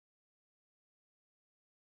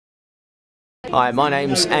Hi, my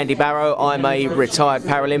name's Andy Barrow. I'm a retired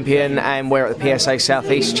Paralympian and we're at the PSA South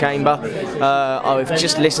East Chamber. I've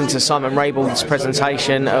just listened to Simon Rabel's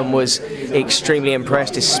presentation and was extremely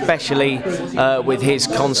impressed, especially with his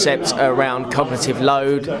concept around cognitive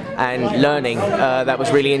load and learning. That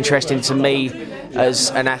was really interesting to me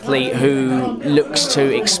as an athlete who looks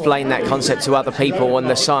to explain that concept to other people, and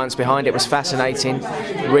the science behind it was fascinating.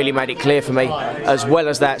 It really made it clear for me. As well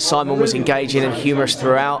as that, Simon was engaging and humorous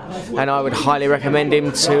throughout, and I would highly recommend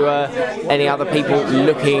him to any other people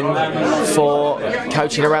looking for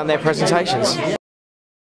coaching around their presentations.